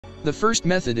The first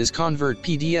method is convert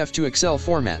PDF to Excel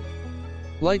format.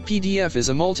 LightPDF is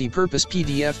a multi-purpose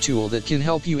PDF tool that can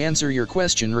help you answer your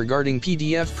question regarding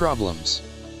PDF problems.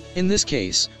 In this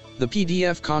case, the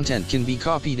PDF content can be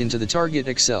copied into the target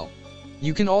Excel.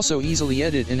 You can also easily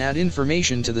edit and add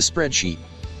information to the spreadsheet.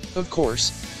 Of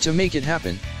course, to make it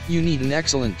happen, you need an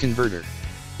excellent converter.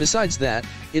 Besides that,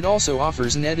 it also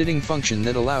offers an editing function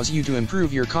that allows you to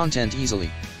improve your content easily.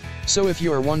 So if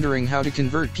you are wondering how to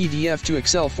convert PDF to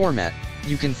Excel format,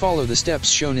 you can follow the steps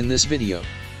shown in this video.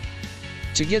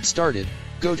 To get started,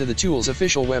 go to the tool's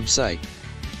official website.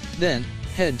 Then,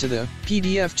 head to the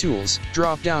PDF Tools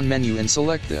drop-down menu and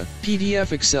select the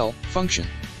PDF Excel function.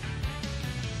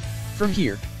 From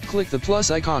here, click the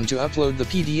plus icon to upload the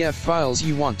PDF files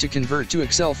you want to convert to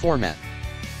Excel format.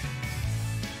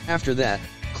 After that,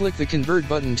 click the Convert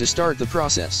button to start the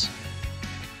process.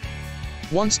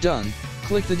 Once done,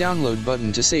 click the Download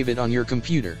button to save it on your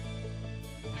computer.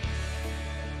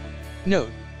 Note,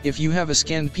 if you have a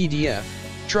scanned PDF,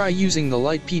 try using the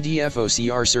LightPDF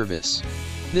OCR service.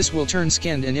 This will turn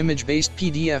scanned and image-based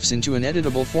PDFs into an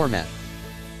editable format.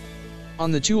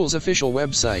 On the tool's official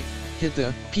website, hit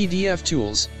the PDF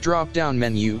Tools drop-down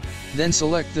menu, then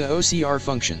select the OCR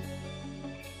function.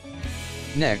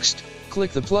 Next,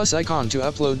 click the plus icon to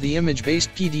upload the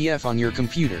image-based PDF on your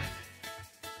computer.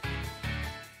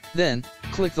 Then,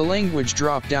 click the Language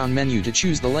drop-down menu to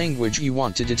choose the language you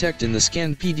want to detect in the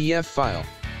scanned PDF file.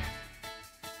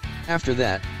 After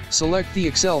that, select the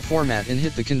Excel format and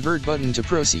hit the Convert button to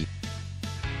proceed.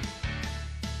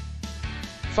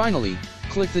 Finally,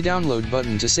 click the Download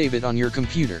button to save it on your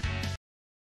computer.